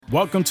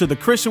Welcome to the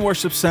Christian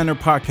Worship Center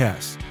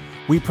podcast.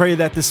 We pray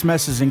that this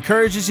message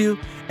encourages you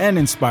and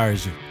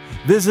inspires you.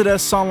 Visit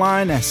us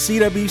online at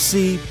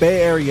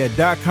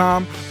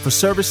cwcbayarea.com for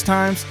service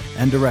times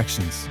and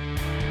directions.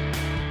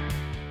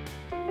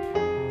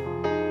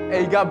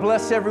 Hey, God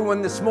bless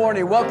everyone this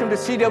morning. Welcome to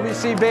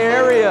CWC Bay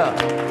Area.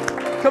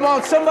 Come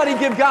on, somebody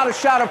give God a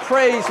shout of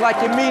praise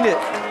like you mean it.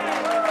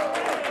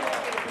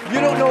 You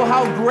don't know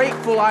how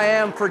grateful I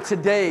am for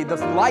today. The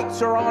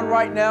lights are on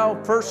right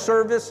now, first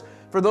service.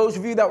 For those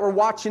of you that were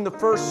watching the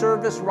first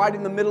service, right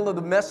in the middle of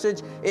the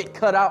message, it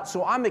cut out.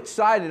 So I'm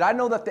excited. I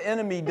know that the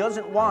enemy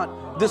doesn't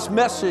want this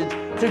message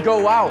to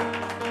go out.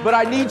 But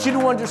I need you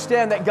to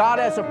understand that God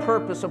has a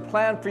purpose, a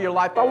plan for your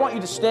life. I want you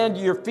to stand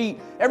to your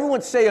feet.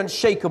 Everyone say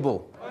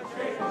unshakable.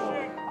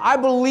 I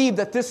believe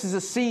that this is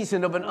a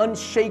season of an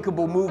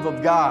unshakable move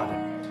of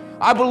God.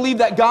 I believe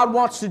that God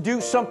wants to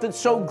do something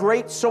so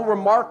great, so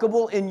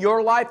remarkable in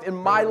your life, in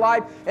my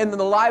life, and in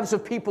the lives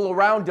of people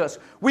around us.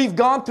 We've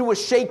gone through a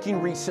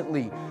shaking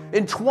recently.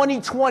 In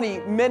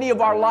 2020, many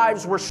of our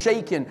lives were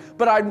shaken.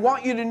 But I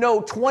want you to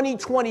know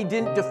 2020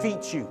 didn't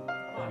defeat you.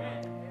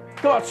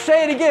 Come on,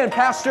 say it again,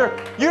 Pastor.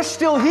 You're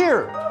still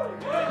here.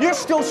 You're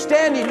still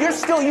standing.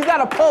 You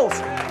got a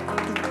pulse.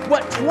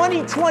 What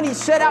 2020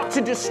 set out to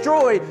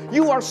destroy,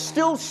 you are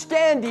still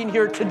standing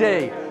here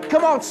today.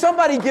 Come on,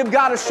 somebody give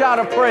God a shout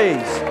of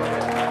praise.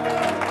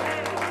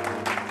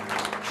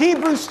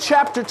 Hebrews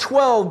chapter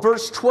 12,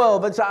 verse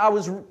 12. As I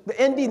was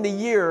ending the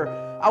year,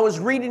 I was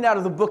reading out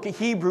of the book of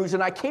Hebrews,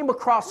 and I came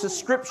across this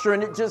scripture,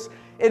 and it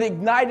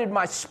ignited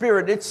my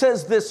spirit. It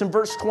says this in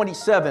verse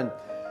 27.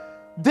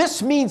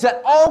 This means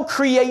that all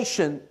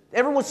creation,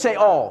 everyone say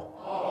all.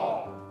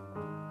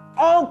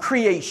 All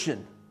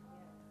creation.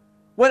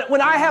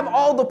 When I have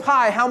all the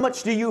pie, how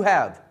much do you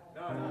have?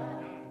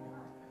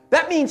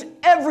 That means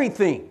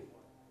everything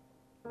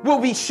will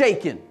be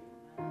shaken.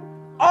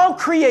 All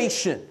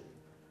creation,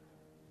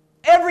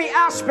 every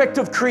aspect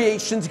of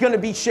creation is going to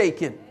be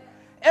shaken.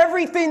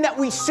 Everything that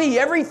we see,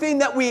 everything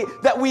that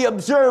we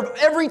observe,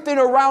 everything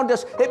around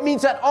us, it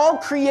means that all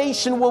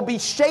creation will be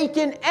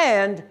shaken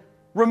and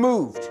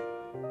removed.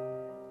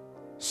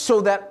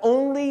 So that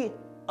only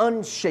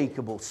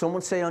unshakable,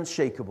 someone say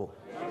unshakable.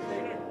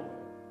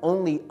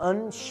 Only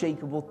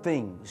unshakable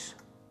things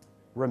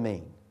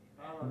remain.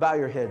 Bow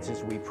your heads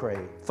as we pray.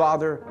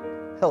 Father,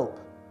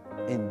 help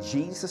in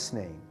Jesus'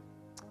 name.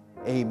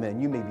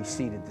 Amen. You may be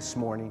seated this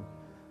morning.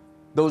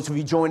 Those of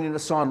you joining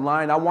us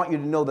online, I want you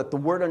to know that the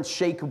word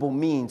unshakable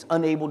means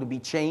unable to be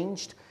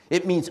changed.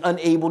 It means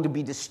unable to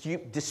be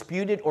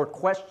disputed or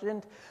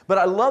questioned. But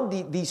I love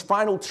these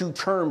final two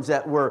terms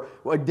that were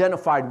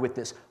identified with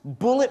this.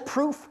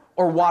 Bulletproof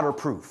or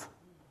waterproof.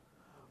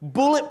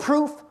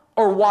 Bulletproof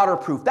or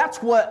waterproof.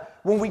 That's what,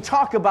 when we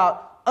talk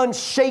about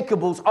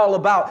unshakable is all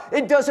about.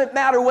 It doesn't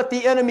matter what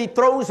the enemy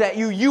throws at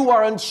you, you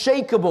are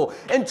unshakable.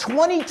 And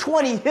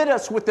 2020 hit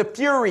us with the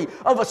fury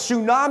of a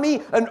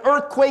tsunami, an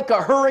earthquake, a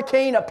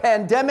hurricane, a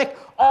pandemic,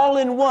 all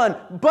in one,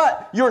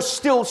 but you're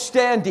still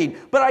standing.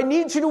 But I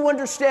need you to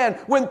understand,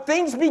 when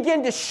things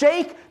begin to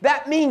shake,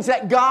 that means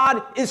that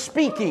God is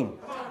speaking.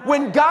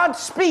 When God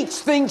speaks,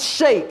 things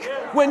shake.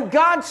 When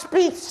God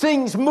speaks,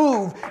 things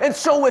move. And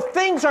so if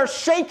things are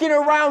shaking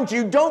around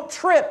you, don't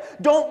trip,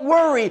 don't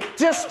worry.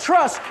 Just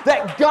trust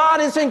that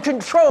God is in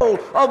control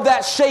of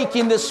that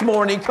shaking this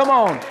morning. Come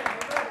on.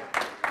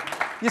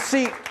 You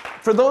see,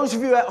 for those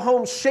of you at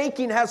home,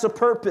 shaking has a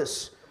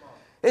purpose.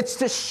 It's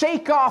to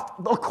shake off,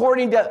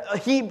 according to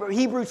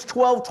Hebrews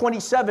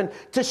 12:27,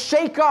 to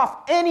shake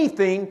off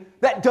anything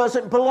that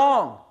doesn't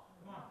belong.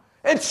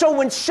 And so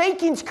when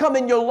shakings come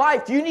in your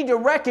life, you need to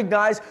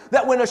recognize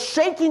that when a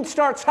shaking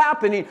starts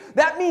happening,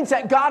 that means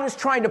that God is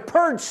trying to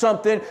purge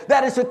something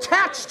that is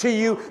attached to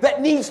you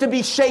that needs to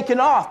be shaken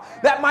off.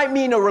 That might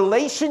mean a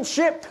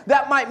relationship,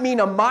 that might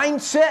mean a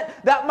mindset,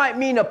 that might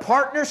mean a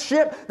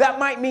partnership, that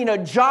might mean a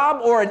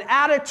job or an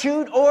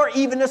attitude or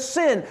even a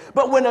sin.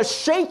 But when a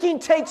shaking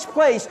takes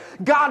place,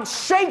 God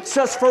shakes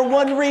us for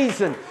one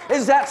reason,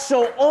 is that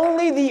so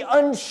only the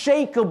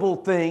unshakable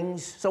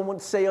things, someone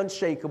say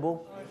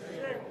unshakable,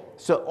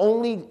 so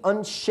only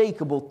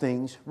unshakable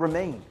things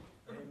remain.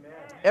 Amen.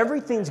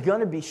 Everything's going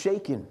to be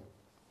shaken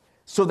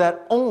so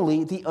that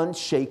only the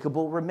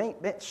unshakable remain.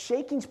 Man,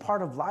 shaking's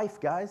part of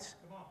life, guys.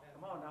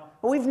 Come on now.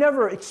 Well, we've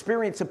never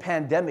experienced a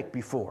pandemic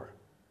before,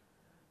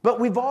 but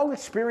we've all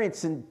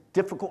experienced in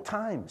difficult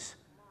times.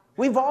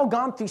 We've all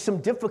gone through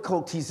some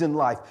difficulties in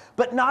life,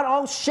 but not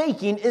all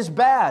shaking is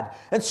bad.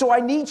 And so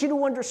I need you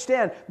to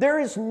understand, there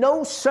is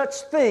no such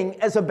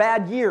thing as a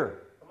bad year.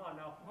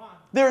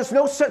 There is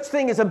no such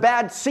thing as a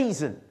bad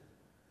season.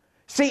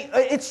 See,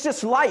 it's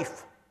just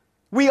life.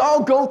 We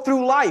all go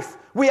through life.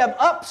 We have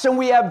ups and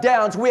we have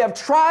downs. We have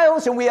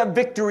trials and we have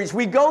victories.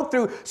 We go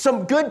through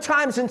some good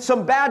times and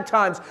some bad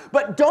times.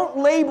 But don't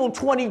label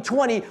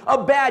 2020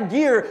 a bad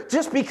year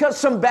just because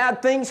some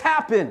bad things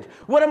happened.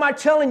 What am I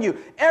telling you?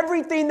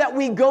 Everything that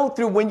we go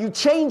through, when you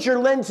change your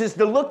lenses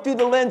to look through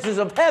the lenses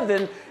of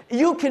heaven,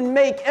 you can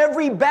make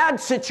every bad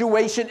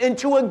situation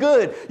into a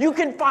good. You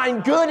can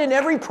find good in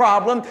every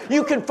problem.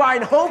 You can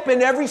find hope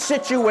in every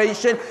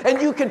situation.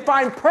 And you can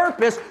find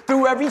purpose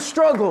through every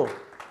struggle.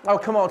 Oh,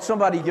 come on,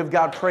 somebody give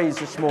God praise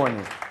this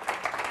morning.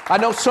 I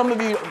know some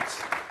of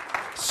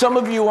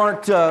you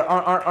aren't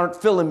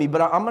feeling me,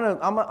 but I'm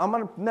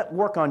gonna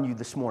work on you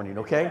this morning,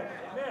 okay?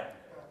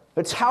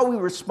 It's how we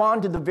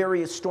respond to the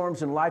various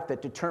storms in life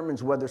that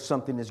determines whether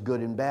something is good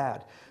and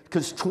bad.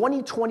 Because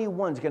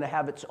 2021 is going to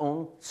have its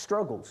own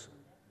struggles.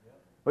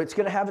 Or it's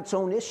going to have its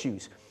own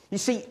issues. You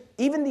see,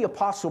 even the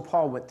Apostle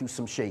Paul went through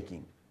some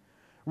shaking.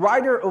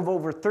 Writer of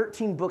over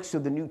 13 books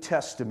of the New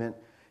Testament,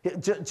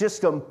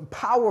 just a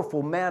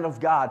powerful man of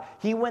God.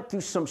 He went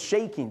through some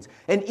shakings,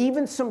 and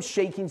even some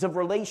shakings of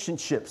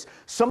relationships.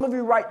 Some of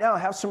you right now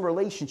have some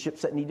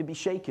relationships that need to be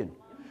shaken.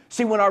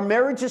 See, when our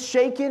marriage is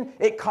shaken,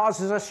 it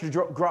causes us to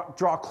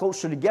draw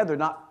closer together,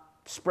 not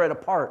spread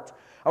apart.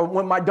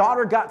 When my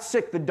daughter got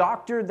sick, the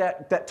doctor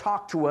that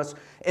talked to us,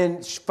 and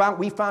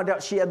we found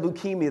out she had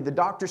leukemia, the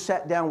doctor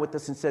sat down with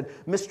us and said,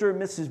 Mr.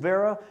 and Mrs.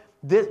 Vera,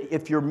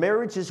 if your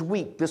marriage is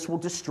weak, this will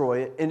destroy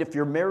it, and if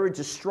your marriage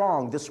is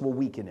strong, this will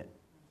weaken it.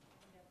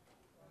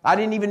 I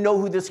didn't even know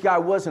who this guy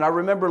was, and I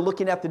remember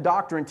looking at the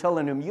doctor and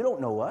telling him, you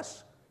don't know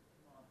us.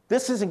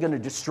 This isn't going to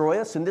destroy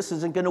us, and this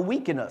isn't going to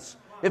weaken us.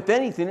 If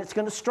anything, it's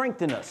going to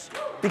strengthen us,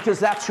 because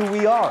that's who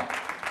we are.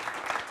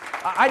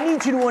 I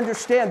need you to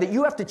understand that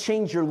you have to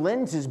change your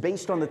lenses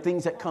based on the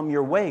things that come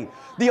your way.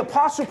 The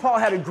Apostle Paul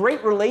had a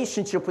great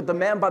relationship with a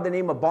man by the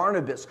name of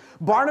Barnabas.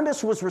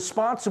 Barnabas was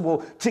responsible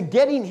to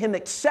getting him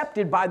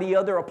accepted by the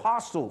other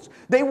apostles.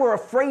 They were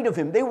afraid of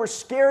him. They were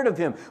scared of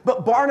him.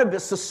 But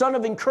Barnabas, the son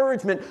of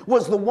encouragement,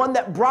 was the one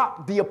that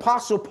brought the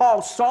Apostle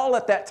Paul, Saul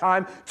at that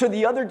time, to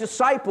the other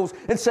disciples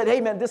and said, hey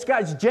man, this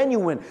guy's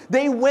genuine.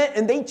 They went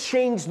and they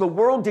changed the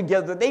world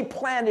together. They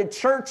planted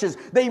churches.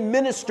 They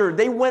ministered.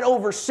 They went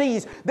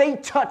overseas. They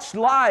touched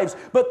lives,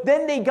 but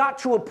then they got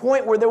to a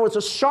point where there was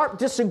a sharp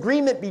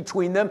disagreement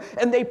between them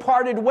and they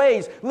parted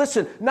ways.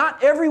 Listen,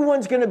 not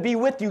everyone's going to be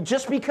with you.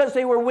 Just because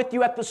they were with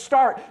you at the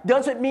start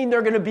doesn't mean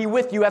they're going to be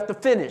with you at the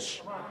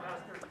finish.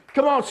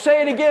 Come on,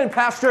 say it again,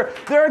 Pastor.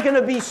 There are going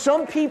to be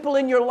some people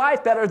in your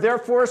life that are there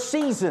for a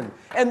season,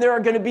 and there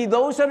are going to be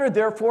those that are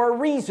there for a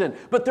reason,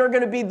 but there are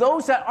going to be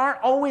those that aren't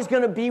always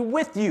going to be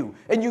with you,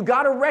 and you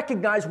got to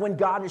recognize when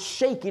God is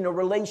shaking a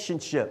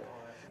relationship.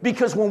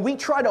 Because when we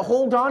try to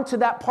hold on to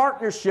that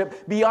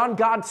partnership beyond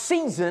God's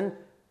season,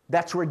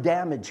 that's where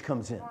damage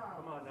comes in.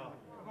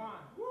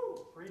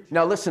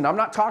 Now listen, I'm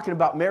not talking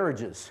about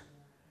marriages.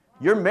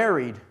 You're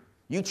married,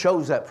 you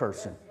chose that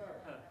person.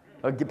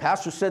 The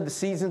pastor said the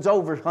season's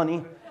over,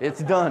 honey.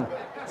 It's done.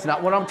 It's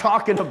not what I'm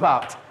talking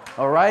about,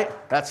 all right?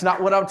 That's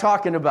not what I'm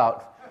talking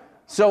about.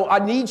 So I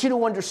need you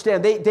to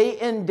understand, they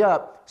end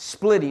up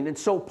splitting. And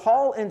so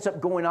Paul ends up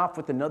going off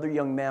with another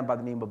young man by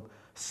the name of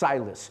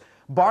Silas.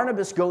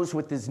 Barnabas goes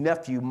with his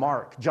nephew,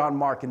 John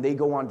Mark, and they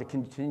go on to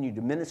continue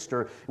to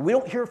minister. We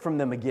don't hear from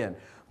them again.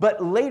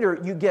 But later,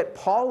 you get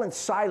Paul and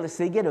Silas,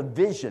 they get a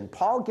vision.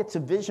 Paul gets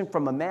a vision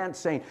from a man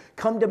saying,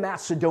 come to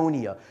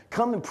Macedonia.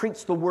 Come and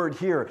preach the word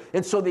here.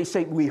 And so they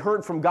say, we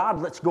heard from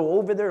God. Let's go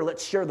over there.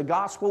 Let's share the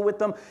gospel with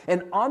them.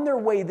 And on their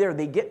way there,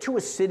 they get to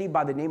a city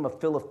by the name of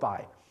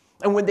Philippi.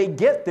 And when they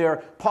get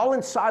there, Paul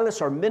and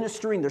Silas are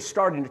ministering. They're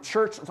starting a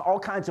church. There's all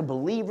kinds of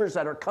believers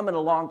that are coming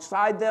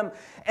alongside them.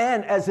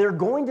 And as they're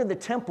going to the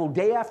temple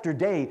day after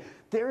day,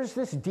 there's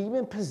this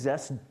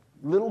demon-possessed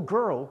little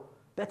girl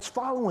that's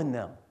following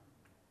them.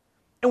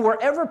 And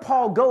wherever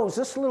Paul goes,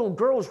 this little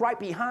girl is right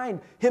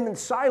behind him and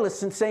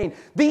Silas and saying,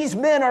 these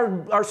men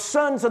are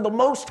sons of the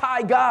Most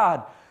High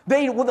God.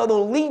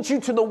 They'll lead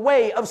you to the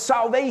way of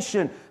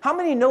salvation. How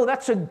many know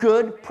that's a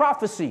good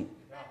prophecy?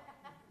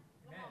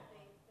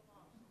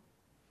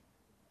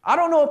 I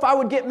don't know if I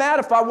would get mad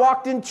if I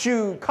walked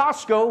into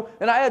Costco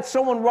and I had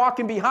someone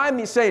walking behind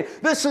me saying,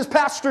 this is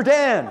Pastor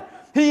Dan.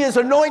 He is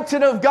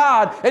anointed of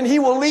God and he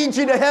will lead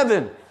you to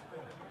heaven.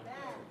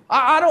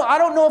 I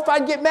don't know if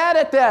I'd get mad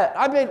at that.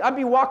 I'd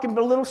be walking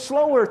a little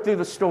slower through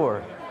the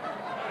store.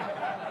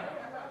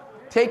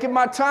 Taking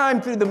my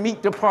time through the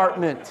meat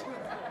department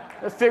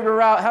to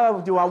figure out, how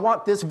do I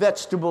want this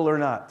vegetable or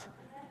not?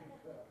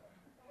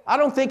 I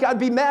don't think I'd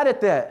be mad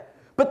at that.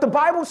 But the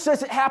Bible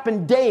says it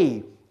happened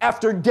day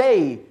after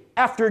day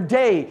after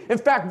day. In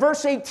fact,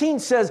 verse 18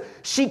 says,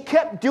 she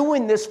kept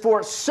doing this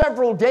for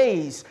several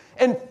days,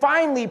 and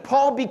finally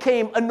Paul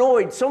became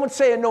annoyed. Someone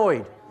say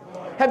annoyed.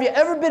 Have you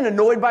ever been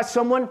annoyed by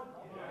someone?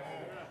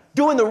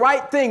 Doing the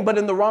right thing, but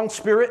in the wrong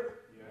spirit?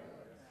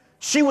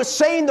 She was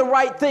saying the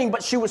right thing,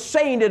 but she was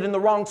saying it in the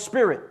wrong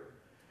spirit.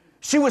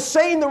 She was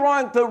saying the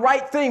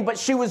right thing, but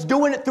she was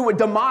doing it through a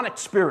demonic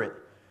spirit.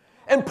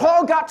 And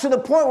Paul got to the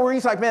point where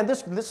he's like, man,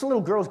 this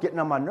little girl's getting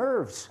on my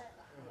nerves.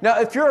 Now,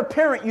 if you're a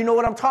parent, you know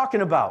what I'm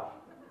talking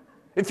about.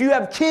 If you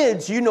have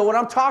kids, you know what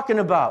I'm talking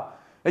about.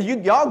 And you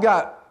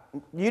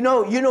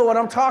know what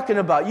I'm talking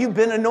about. You've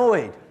been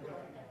annoyed.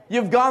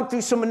 You've gone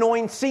through some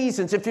annoying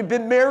seasons. If you've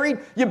been married,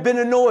 you've been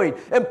annoyed.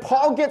 And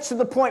Paul gets to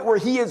the point where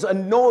he is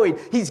annoyed.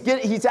 He's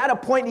at a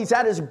point, he's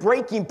at his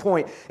breaking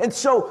point. And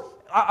so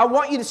I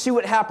want you to see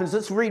what happens.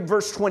 Let's read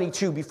verse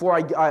 22 before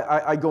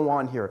I go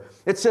on here.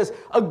 It says,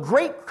 a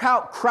great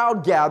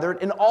crowd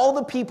gathered, and all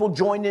the people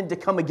joined in to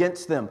come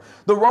against them.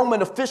 The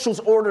Roman officials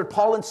ordered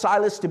Paul and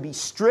Silas to be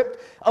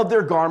stripped of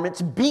their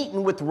garments,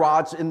 beaten with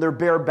rods in their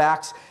bare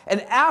backs.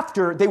 And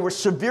after they were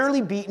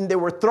severely beaten, they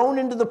were thrown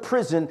into the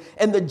prison,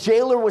 and the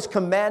jailer was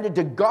commanded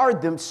to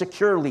guard them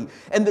securely.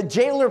 And the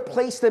jailer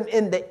placed them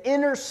in the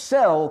inner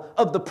cell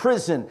of the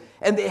prison,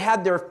 and they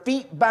had their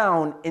feet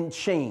bound and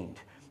chained.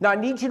 Now, I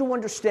need you to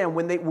understand,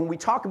 when we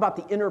talk about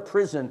the inner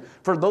prison,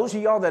 for those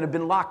of y'all that have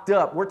been locked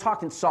up, we're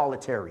talking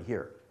solitary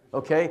here,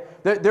 okay?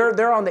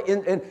 They're on the,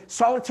 and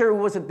solitary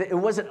wasn't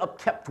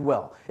upkept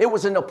well. It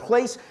was in a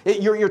place,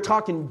 you're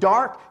talking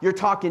dark, you're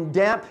talking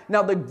damp.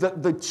 Now,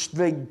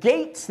 the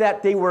gates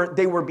that they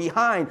were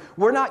behind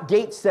were not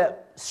gates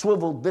that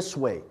swiveled this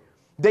way.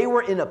 They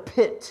were in a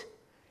pit.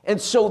 And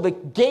so the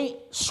gate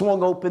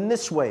swung open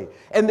this way.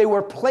 And they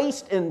were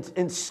placed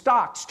in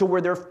stocks to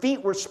where their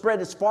feet were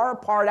spread as far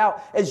apart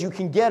out as you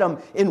can get them,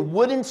 in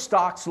wooden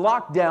stocks,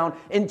 locked down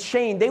and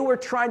chained. They were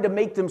trying to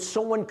make them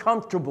so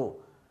uncomfortable.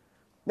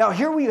 Now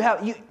here we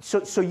have,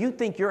 so you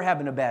think you're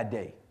having a bad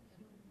day.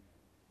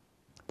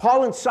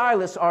 Paul and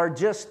Silas are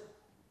just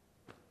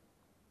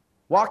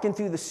walking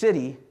through the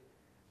city,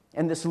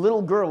 and this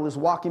little girl is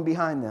walking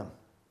behind them.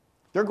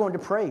 They're going to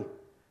pray.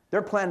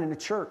 They're planning a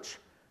church.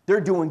 They're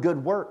doing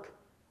good work.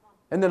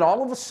 And then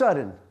all of a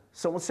sudden,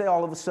 someone say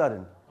all of a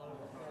sudden,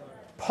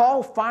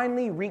 Paul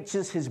finally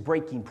reaches his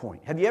breaking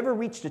point. Have you ever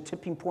reached a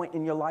tipping point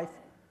in your life?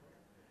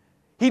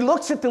 He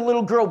looks at the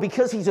little girl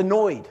because he's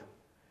annoyed.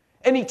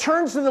 And he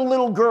turns to the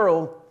little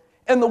girl,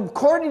 and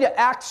according to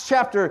Acts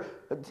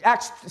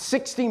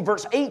 16,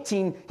 verse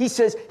 18, he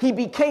says, he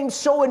became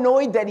so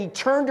annoyed that he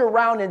turned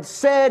around and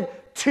said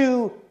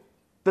to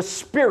the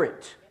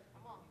Spirit.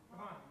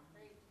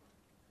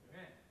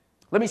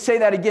 Let me say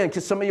that again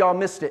because some of y'all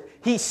missed it.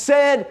 He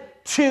said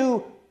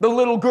to the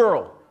little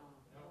girl.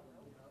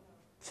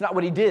 It's not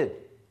what he did.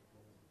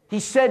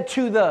 He said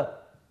to the...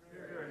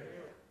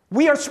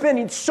 We are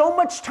spending so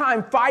much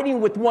time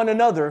fighting with one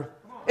another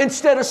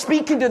instead of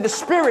speaking to the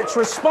spirits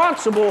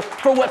responsible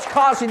for what's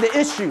causing the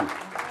issue.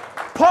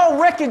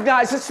 Paul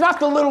recognized it's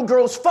not the little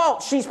girl's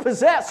fault. She's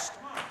possessed.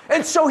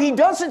 And so he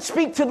doesn't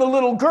speak to the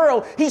little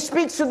girl. He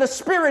speaks to the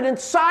spirit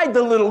inside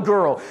the little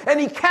girl. And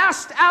he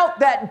cast out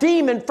that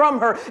demon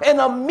from her, and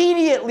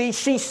immediately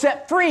she's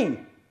set free.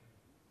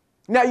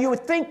 Now you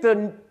would think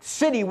the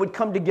city would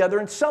come together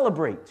and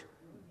celebrate.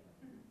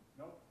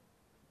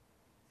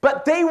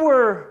 But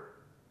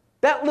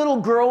that little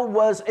girl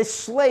was a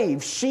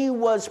slave. She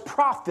was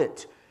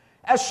prophet.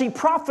 As she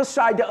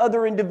prophesied to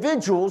other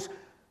individuals,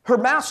 her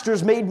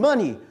masters made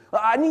money.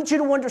 I need you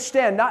to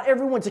understand, not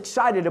everyone's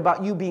excited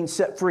about you being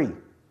set free. Amen.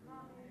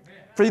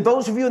 For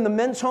those of you in the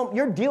men's home,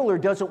 your dealer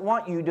doesn't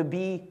want you to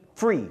be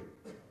free.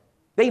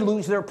 They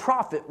lose their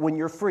profit when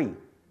you're free.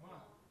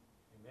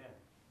 Amen.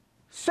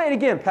 Say it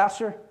again,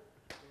 Pastor.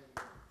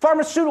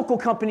 Pharmaceutical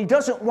company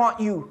doesn't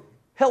want you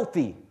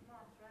healthy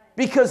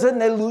because then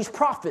they lose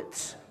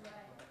profits.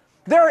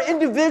 There are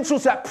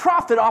individuals that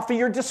profit off of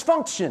your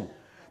dysfunction.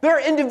 There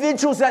are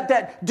individuals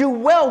that do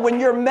well when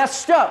you're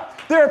messed up.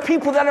 There are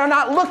people that are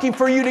not looking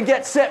for you to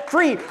get set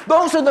free.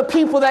 Those are the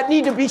people that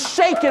need to be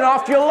shaken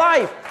off your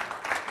life.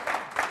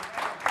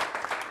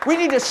 We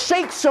need to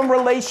shake some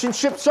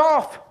relationships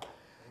off.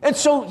 And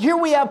so here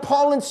we have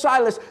Paul and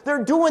Silas.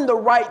 They're doing the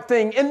right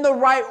thing in the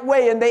right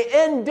way, and they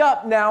end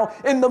up now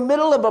in the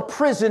middle of a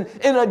prison,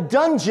 in a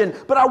dungeon.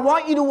 But I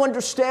want you to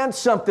understand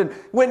something.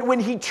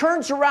 When he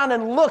turns around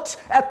and looks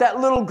at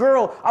that little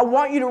girl, I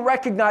want you to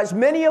recognize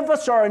many of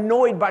us are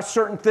annoyed by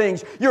certain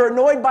things. You're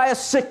annoyed by a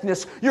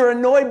sickness. You're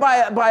annoyed by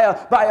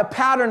a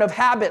pattern of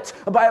habits,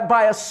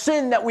 by a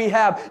sin that we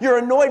have. You're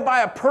annoyed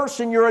by a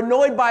person. You're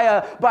annoyed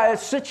by a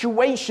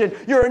situation.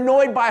 You're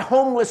annoyed by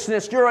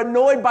homelessness. You're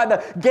annoyed by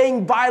the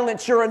gang violence.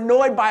 You're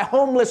annoyed by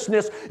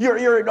homelessness.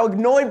 You're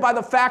annoyed by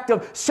the fact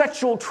of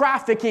sexual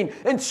trafficking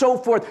and so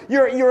forth.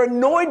 You're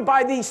annoyed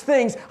by these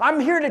things.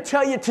 I'm here to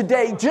tell you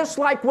today, just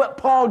like what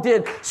Paul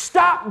did,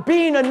 stop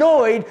being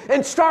annoyed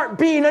and start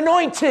being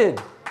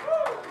anointed.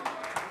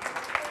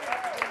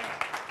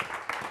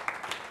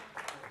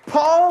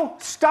 Paul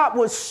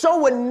was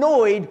so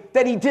annoyed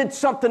that he did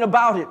something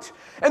about it.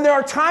 And there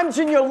are times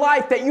in your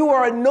life that you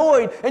are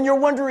annoyed and you're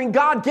wondering,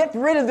 God, get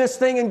rid of this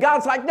thing. And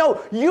God's like,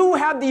 no, you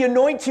have the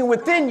anointing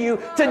within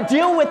you to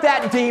deal with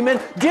that demon,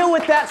 deal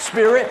with that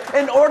spirit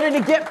in order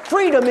to get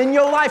freedom in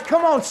your life.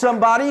 Come on,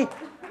 somebody.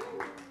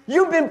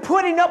 You've been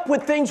putting up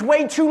with things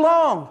way too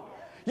long.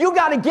 You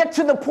got to get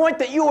to the point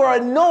that you are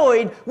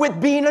annoyed with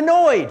being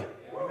annoyed.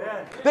 Amen.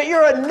 That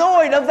you're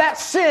annoyed of that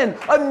sin,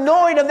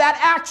 annoyed of that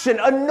action,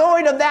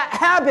 annoyed of that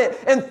habit,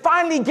 and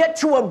finally get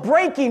to a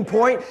breaking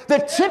point, the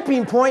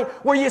tipping point,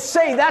 where you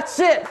say, that's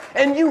it,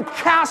 and you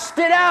cast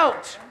it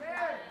out.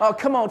 Oh,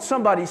 come on,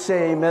 somebody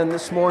say amen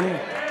this morning.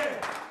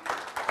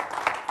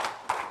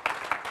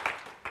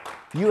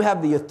 You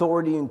have the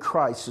authority in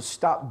Christ, so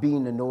stop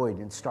being annoyed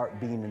and start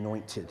being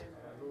anointed.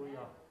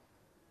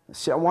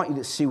 See, I want you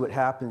to see what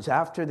happens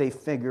after they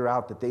figure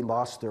out that they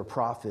lost their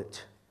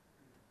prophet.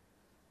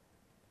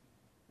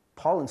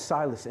 Paul and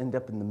Silas end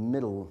up in the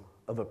middle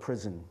of a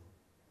prison,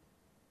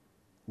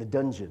 the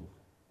dungeon,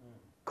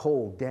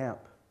 cold, damp,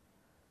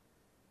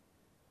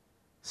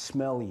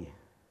 smelly,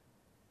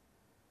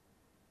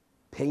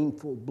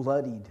 painful,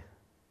 bloodied.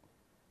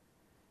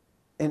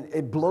 And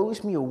it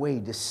blows me away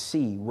to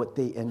see what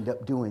they end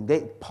up doing.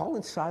 Paul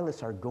and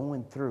Silas are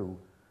going through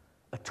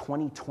a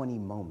 2020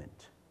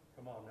 moment.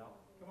 Come on now.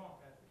 Come on,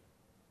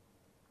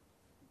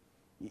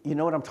 Pastor. You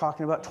know what I'm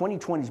talking about?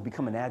 2020 has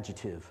become an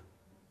adjective.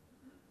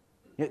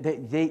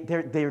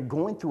 They're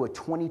going through a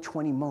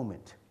 2020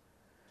 moment.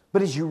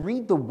 But as you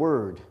read the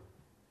word,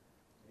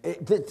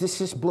 this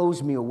just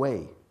blows me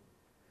away.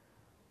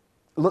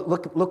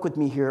 Look with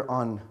me here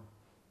on,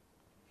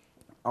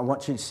 I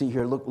want you to see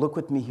here, look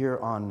with me here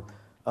on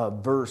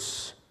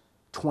verse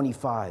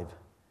 25.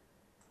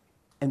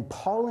 And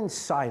Paul and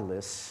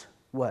Silas,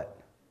 what?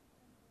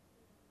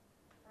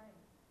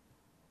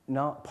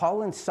 No,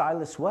 Paul and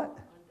Silas what?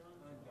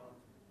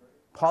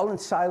 Paul and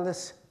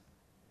Silas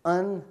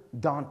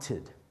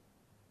undaunted.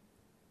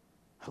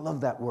 I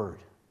love that word.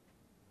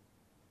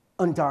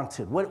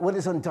 Undaunted. What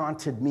does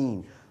undaunted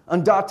mean?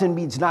 Undaunted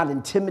means not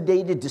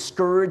intimidated,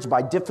 discouraged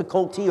by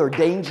difficulty or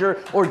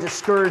danger or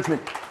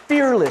discouragement.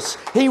 Fearless.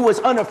 He was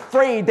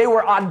unafraid. They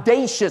were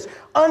audacious,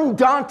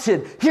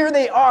 undaunted. Here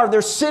they are.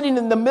 They're sitting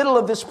in the middle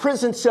of this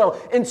prison cell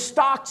in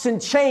stocks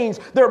and chains.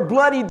 They're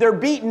bloodied. They're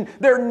beaten.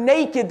 They're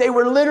naked. They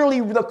were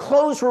literally, the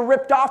clothes were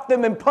ripped off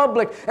them in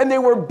public, and they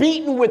were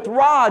beaten with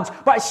rods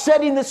by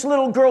setting this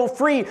little girl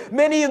free.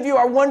 Many of you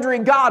are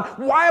wondering, God,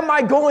 why am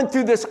I going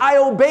through this? I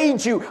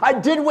obeyed you. I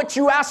did what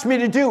you asked me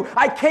to do.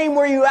 I came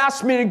where you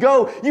asked me to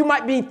go. You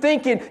might be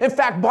thinking, in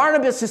fact,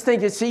 Barnabas is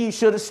thinking, see, you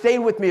should have stayed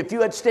with me. If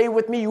you had stayed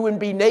with me, you wouldn't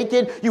be naked,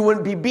 you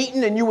wouldn't be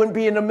beaten, and you wouldn't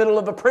be in the middle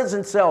of a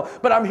prison cell.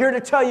 But I'm here to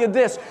tell you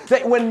this,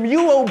 that when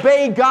you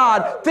obey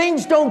God,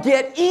 things don't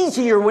get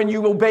easier when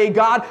you obey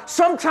God.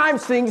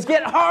 Sometimes things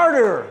get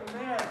harder.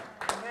 Amen.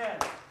 Amen.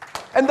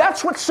 And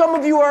that's what some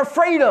of you are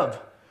afraid of.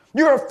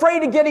 You're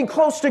afraid of getting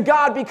close to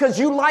God because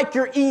you like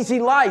your easy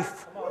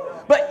life.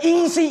 But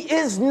easy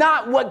is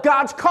not what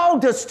God's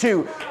called us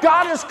to.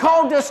 God has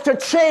called us to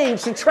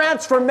change, to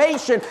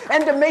transformation,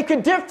 and to make a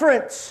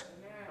difference.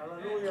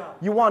 Hallelujah.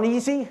 You want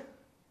easy?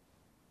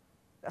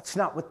 That's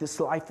not what this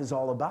life is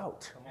all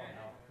about.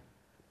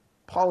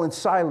 Paul and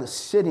Silas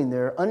sitting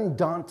there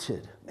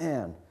undaunted,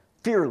 man,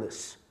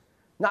 fearless,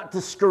 not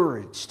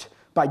discouraged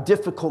by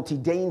difficulty,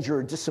 danger,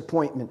 or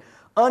disappointment.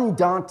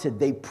 Undaunted,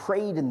 they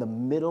prayed in the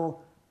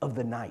middle of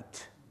the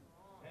night.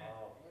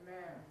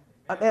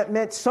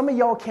 Man, some of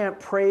y'all can't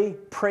pray,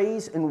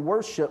 praise, and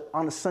worship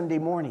on a Sunday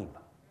morning.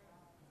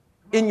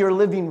 In your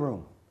living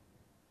room.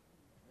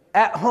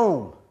 At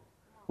home.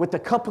 With a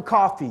cup of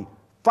coffee.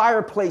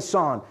 Fireplace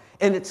on.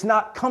 And it's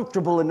not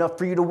comfortable enough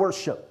for you to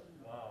worship.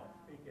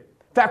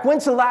 In fact,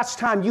 when's the last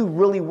time you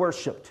really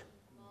worshiped?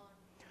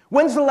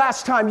 When's the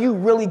last time you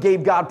really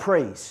gave God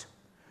praise?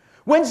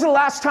 When's the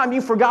last time you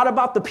forgot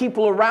about the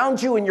people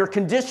around you and your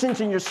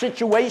conditions and your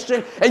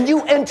situation and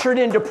you entered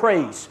into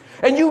praise?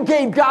 And you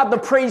gave God the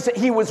praise that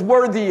He was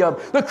worthy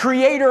of, the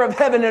creator of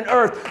heaven and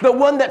earth, the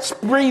one that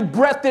breathed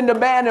breath into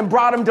man and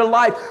brought him to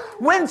life.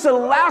 When's the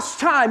last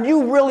time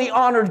you really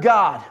honored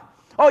God?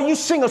 Oh, you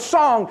sing a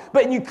song,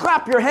 but you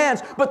clap your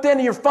hands, but then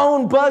your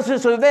phone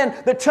buzzes, or then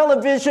the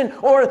television,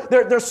 or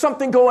there's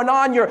something going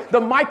on, the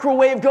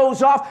microwave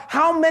goes off.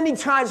 How many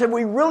times have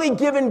we really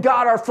given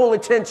God our full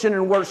attention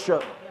in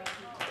worship?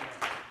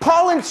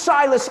 Paul and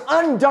Silas,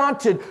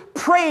 undaunted,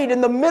 prayed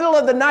in the middle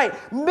of the night,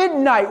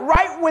 midnight,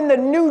 right when the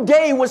new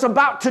day was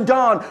about to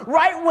dawn,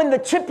 right when the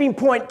tipping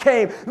point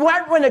came,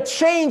 right when a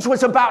change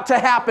was about to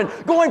happen,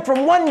 going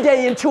from one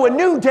day into a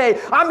new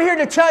day. I'm here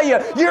to tell you,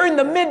 you're in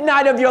the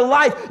midnight of your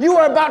life. You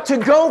are about to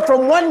go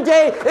from one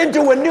day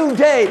into a new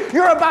day.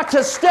 You're about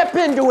to step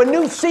into a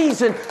new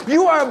season.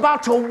 You are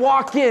about to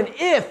walk in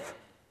if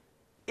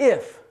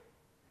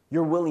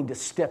you're willing to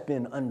step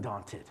in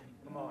undaunted.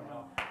 Come on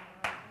now.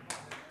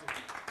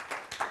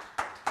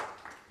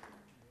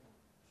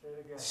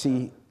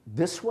 See,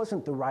 this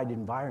wasn't the right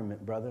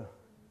environment, brother.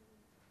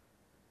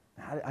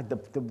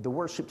 The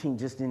worship team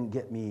just didn't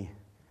get me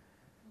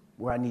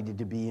where I needed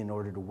to be in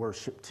order to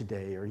worship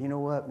today. Or you know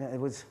what, man, it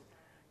was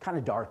kind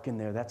of dark in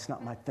there. That's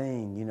not my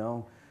thing, you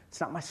know.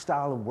 It's not my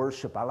style of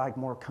worship. I like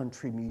more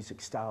country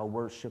music style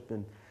worship.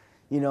 And,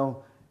 you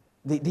know,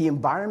 the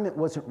environment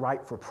wasn't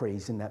right for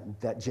praise in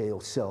that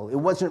jail cell. It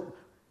wasn't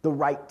the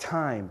right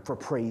time for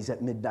praise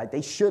at midnight.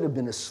 They should have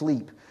been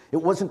asleep.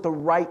 It wasn't the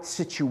right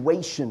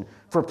situation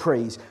for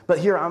praise. But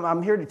here,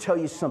 I'm here to tell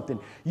you something.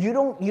 You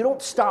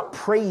don't stop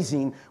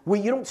praising.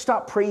 You don't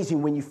stop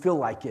praising when you feel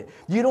like it.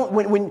 You don't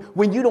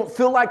when you don't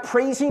feel like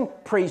praising,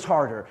 praise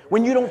harder.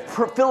 When you don't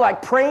feel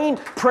like praying,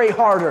 pray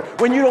harder.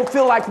 When you don't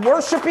feel like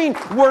worshiping,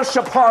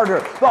 worship harder.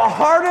 The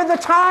harder the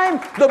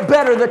time, the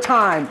better the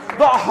time.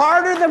 The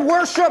harder the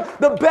worship,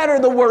 the better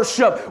the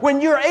worship.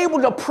 When you're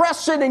able to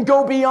press it and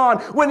go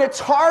beyond. When it's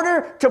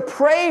harder to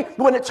pray,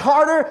 when it's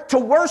harder to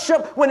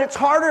worship, when it's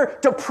harder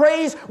to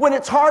praise, when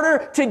it's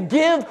harder to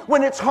give,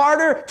 when it's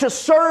harder to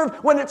serve,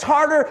 when it's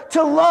harder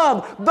to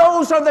love.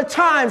 Those are the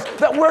times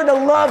that we're to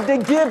love, to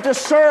give, to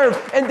serve,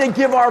 and to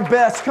give our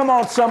best. Come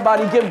on,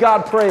 somebody, give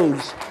God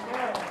praise.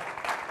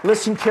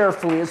 Listen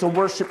carefully as the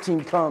worship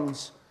team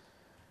comes.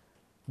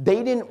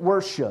 They didn't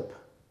worship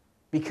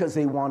because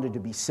they wanted to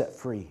be set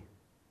free.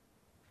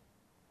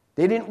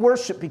 They didn't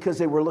worship because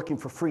they were looking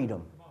for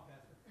freedom.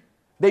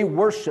 They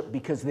worshiped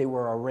because they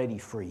were already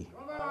free.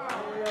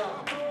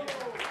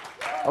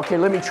 Okay,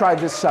 let me try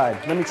this side.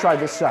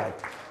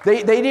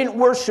 They didn't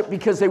worship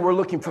because they were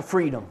looking for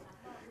freedom.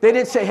 They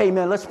didn't say, hey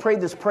man, let's pray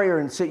this prayer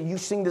and say, you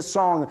sing this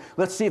song.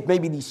 Let's see if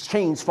maybe these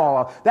chains fall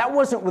off. That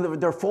wasn't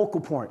their focal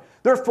point.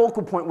 Their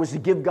focal point was to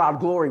give God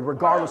glory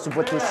regardless of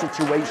what their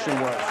situation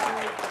was.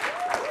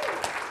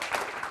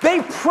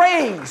 They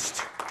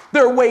praised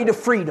their way to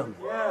freedom.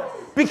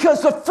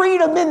 Because the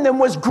freedom in them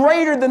was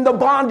greater than the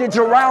bondage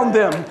around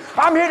them.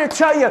 I'm here to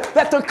tell you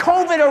that the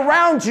COVID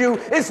around you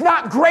is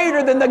not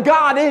greater than the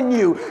God in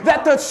you.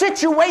 That the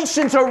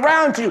situations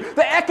around you,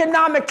 the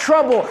economic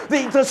trouble,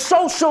 the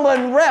social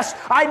unrest,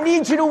 I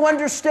need you to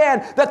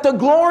understand that the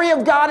glory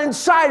of God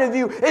inside of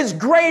you is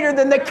greater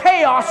than the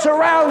chaos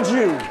around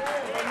you.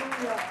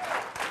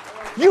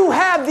 You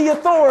have the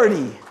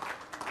authority.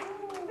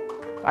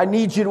 I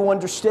need you to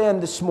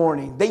understand this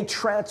morning. They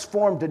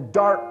transformed a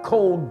dark,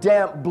 cold,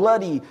 damp,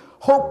 bloody,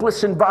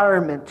 hopeless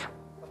environment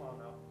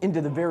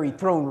into the very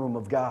throne room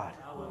of God.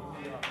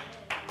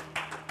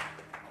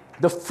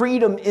 The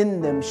freedom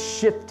in them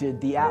shifted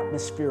the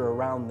atmosphere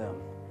around them.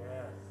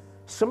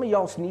 Some of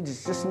y'all just need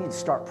to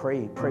start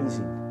praising.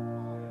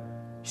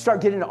 You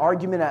start getting an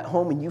argument at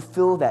home and you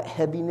feel that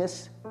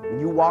heaviness, and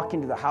you walk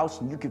into the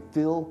house and you can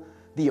feel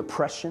the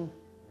oppression.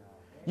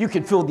 You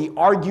could feel the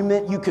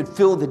argument. You could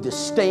feel the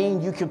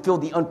disdain. You could feel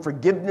the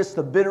unforgiveness,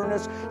 the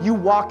bitterness. You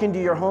walk into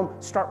your home,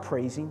 start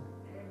praising.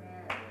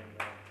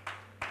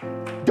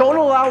 Don't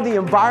allow the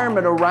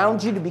environment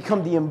around you to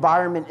become the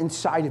environment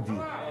inside of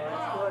you.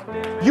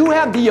 You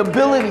have the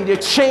ability to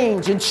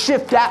change and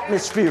shift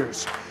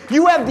atmospheres.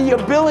 You have the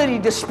ability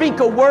to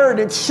speak a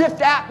word and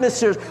shift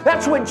atmospheres.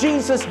 That's what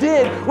Jesus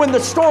did when the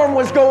storm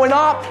was going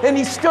up, and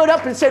he stood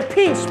up and said,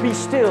 "Peace, be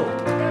still."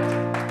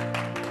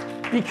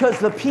 Because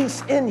the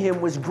peace in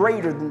him was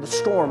greater than the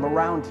storm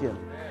around him.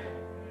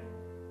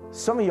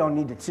 Some of y'all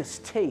need to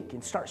just take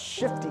and start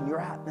shifting your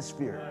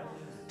atmosphere.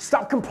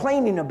 Stop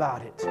complaining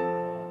about it.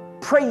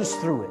 Praise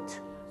through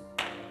it.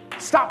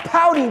 Stop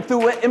pouting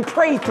through it and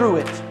pray through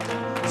it.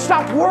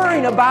 Stop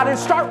worrying about it.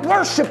 Start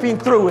worshiping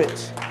through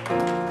it.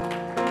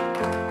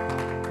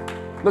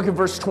 Look at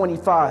verse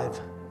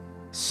 25.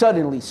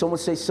 Suddenly. Someone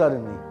say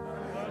suddenly.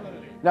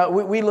 Now,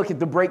 we look at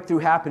the breakthrough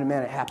happening.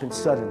 Man, it happened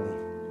suddenly.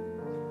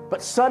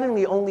 But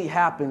suddenly only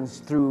happens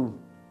through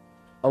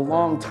a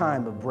long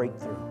time of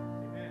breakthrough.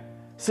 It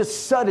says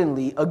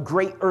suddenly a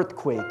great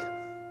earthquake.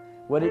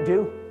 What did it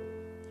do?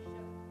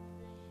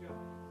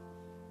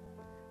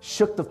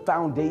 Shook the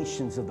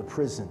foundations of the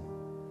prison.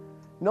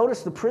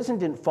 Notice the prison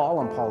didn't fall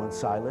on Paul and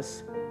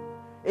Silas.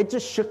 It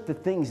just shook the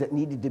things that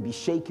needed to be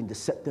shaken to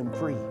set them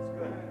free.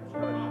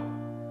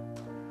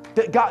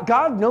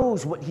 God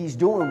knows what he's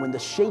doing when the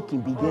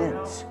shaking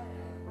begins.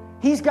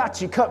 He's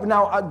got you covered.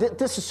 Now,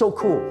 this is so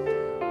cool.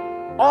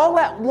 All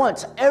at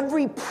once,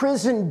 every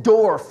prison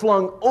door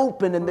flung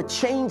open and the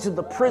chains of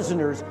the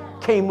prisoners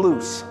came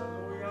loose.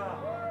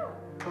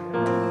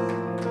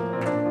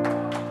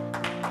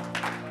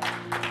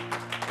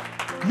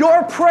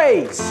 Your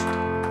praise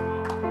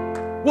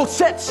will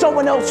set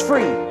someone else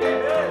free.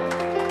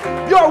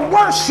 Your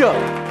worship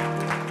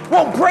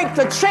will break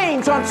the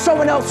chains on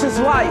someone else's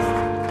life.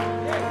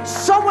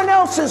 Someone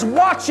else is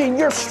watching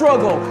your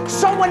struggle.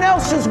 Someone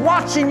else is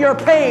watching your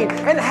pain.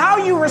 And how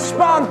you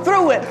respond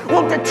through it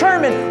will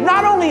determine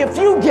not only if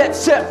you get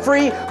set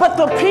free, but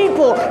the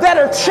people that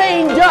are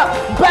chained up,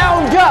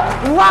 bound up,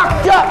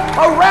 locked up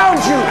around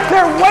you.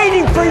 They're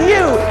waiting for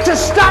you to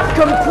stop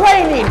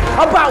complaining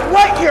about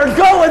what you're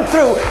going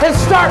through and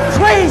start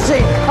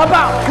praising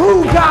about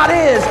who God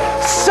is.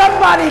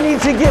 Somebody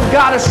needs to give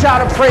God a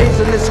shout of praise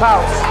in this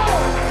house.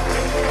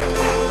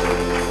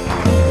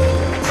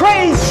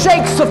 Praise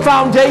shakes the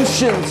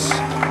foundations.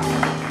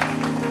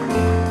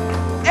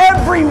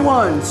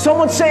 Everyone,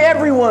 someone say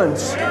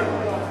everyone's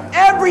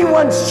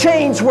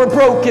chains were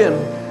broken.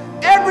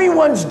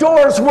 Everyone's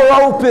doors were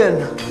open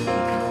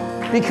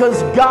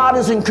because God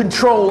is in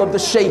control of the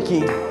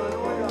shaking.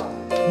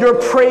 Your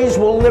praise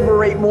will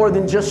liberate more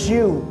than just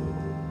you.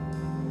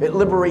 It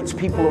liberates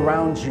people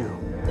around you.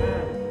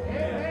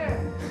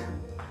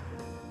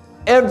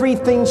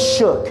 Everything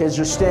shook as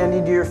you're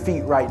standing to your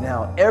feet right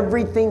now.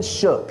 Everything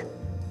shook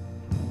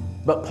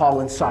but Paul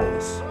and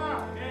Silas.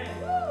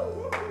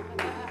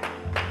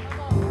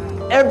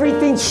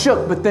 Everything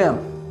shook but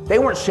them. They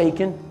weren't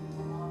shaken.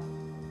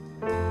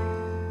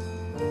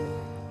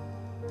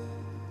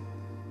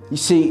 You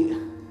see,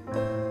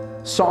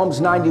 Psalms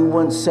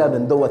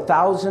 91:7, though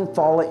 1,000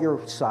 fall at your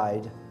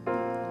side,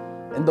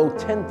 and though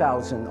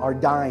 10,000 are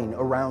dying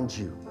around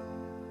you,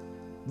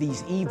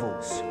 these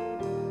evils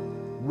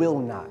will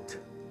not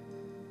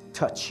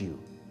touch you.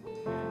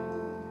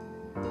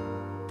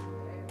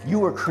 You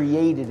were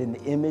created in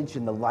the image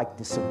and the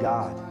likeness of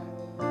God.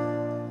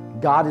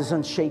 God is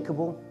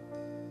unshakable,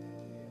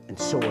 and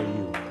so are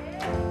you.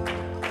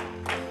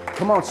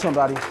 Come on,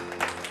 somebody.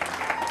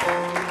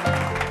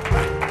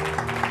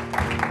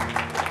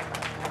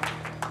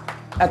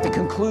 At the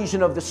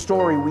conclusion of the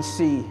story, we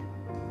see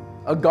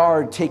a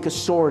guard take a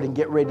sword and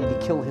get ready to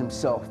kill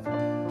himself.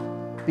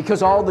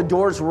 Because all the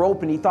doors were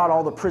open, he thought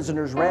all the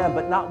prisoners ran,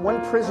 but not one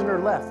prisoner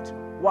left.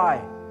 Why?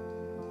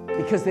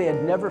 Because they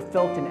had never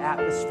felt an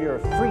atmosphere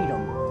of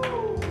freedom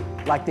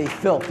like they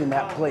felt in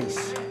that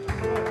place.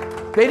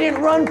 They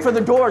didn't run for the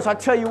doors. I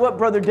tell you what,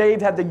 Brother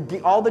Dave,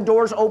 had all the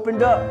doors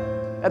opened up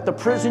at the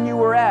prison you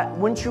were at,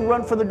 wouldn't you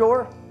run for the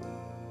door?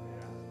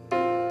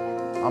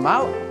 I'm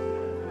out.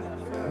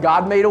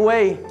 God made a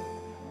way.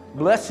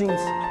 Blessings.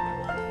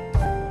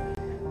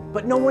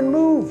 But no one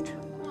moved.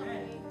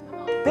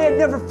 They had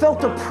never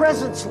felt a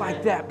presence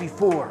like that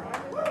before.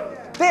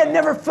 They had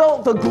never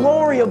felt the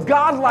glory of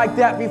God like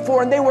that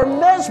before, and they were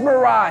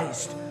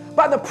mesmerized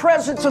by the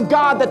presence of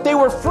God, that they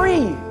were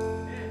free.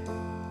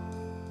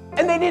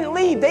 And they didn't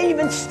leave. They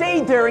even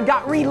stayed there and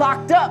got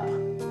re-locked up.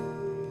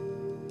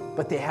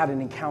 But they had an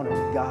encounter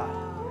with God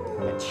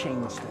that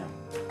changed them.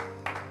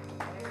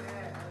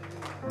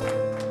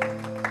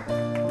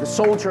 The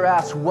soldier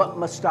asked, what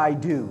must I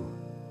do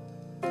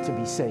to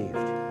be saved?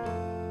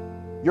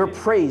 Your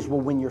praise will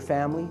win your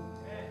family,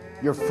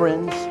 your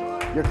friends,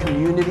 your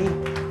community,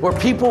 where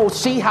people will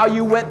see how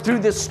you went through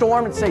this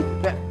storm and say,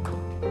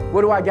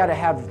 what do I got to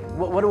have?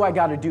 What do I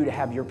got to do to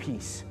have your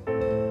peace?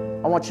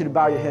 I want you to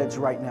bow your heads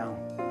right now.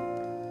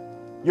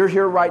 You're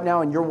here right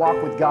now and your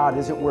walk with God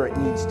isn't where it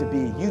needs to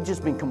be. You've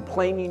just been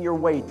complaining your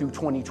way through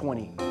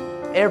 2020.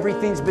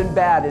 Everything's been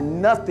bad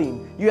and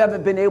nothing. You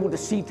haven't been able to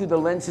see through the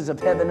lenses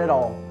of heaven at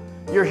all.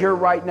 You're here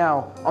right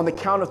now. On the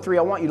count of 3,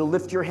 I want you to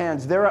lift your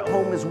hands. They're at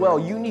home as well.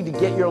 You need to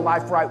get your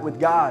life right with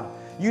God.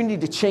 You need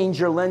to change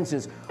your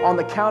lenses. On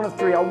the count of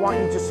 3, I want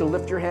you just to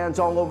lift your hands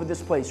all over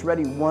this place.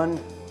 Ready? 1,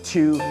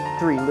 2,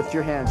 3. Lift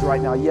your hands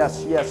right now.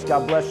 Yes, yes.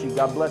 God bless you.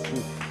 God bless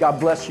you. God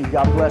bless you.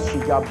 God bless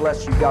you. God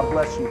bless you. God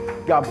bless you.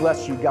 God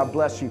bless you. God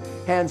bless you.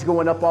 Hands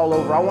going up all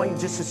over. I want you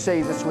just to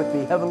say this with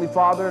me. Heavenly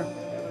Father,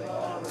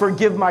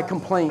 forgive my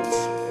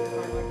complaints.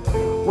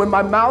 When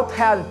my mouth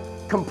had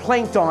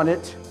complaint on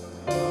it,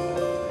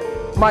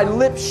 my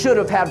lips should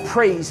have had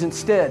praise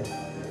instead.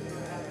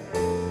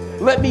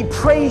 Let me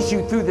praise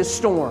you through this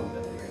storm.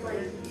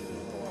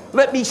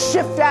 Let me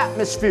shift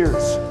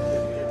atmospheres,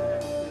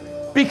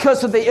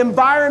 because of the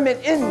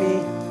environment in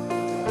me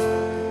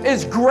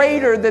is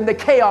greater than the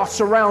chaos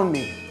around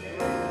me.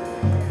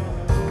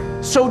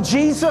 So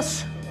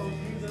Jesus,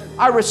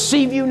 I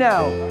receive you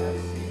now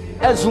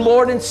as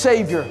Lord and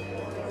Savior.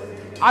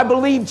 I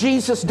believe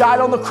Jesus died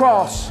on the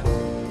cross,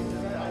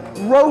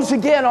 rose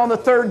again on the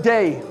 3rd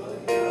day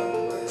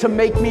to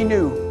make me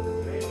new.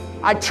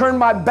 I turn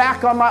my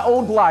back on my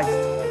old life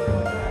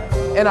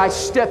and I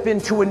step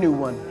into a new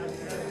one.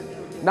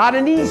 Not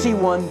an easy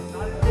one,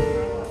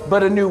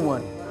 but a new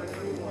one.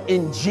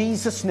 In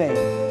Jesus' name.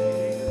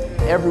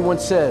 Everyone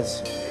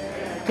says,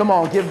 come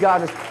on, give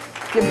God a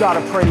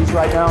praise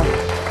right now.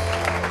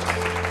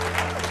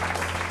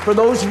 For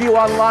those of you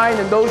online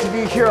and those of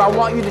you here, I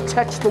want you to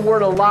text the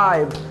word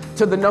ALIVE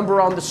to the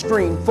number on the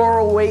screen,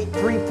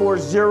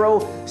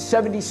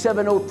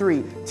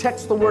 408-340-7703.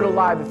 Text the word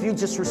ALIVE if you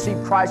just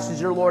received Christ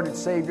as your Lord and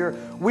Savior.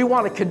 We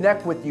want to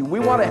connect with you. We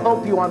want to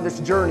help you on this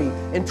journey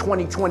in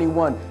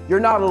 2021. You're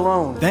not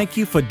alone. Thank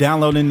you for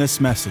downloading this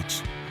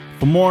message.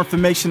 For more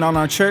information on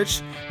our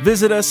church,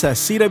 visit us at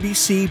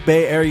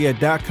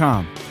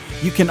cwcbayarea.com.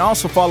 You can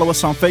also follow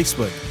us on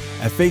Facebook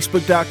at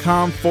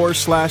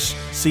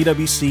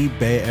facebook.com/CWC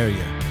Bay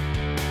Area.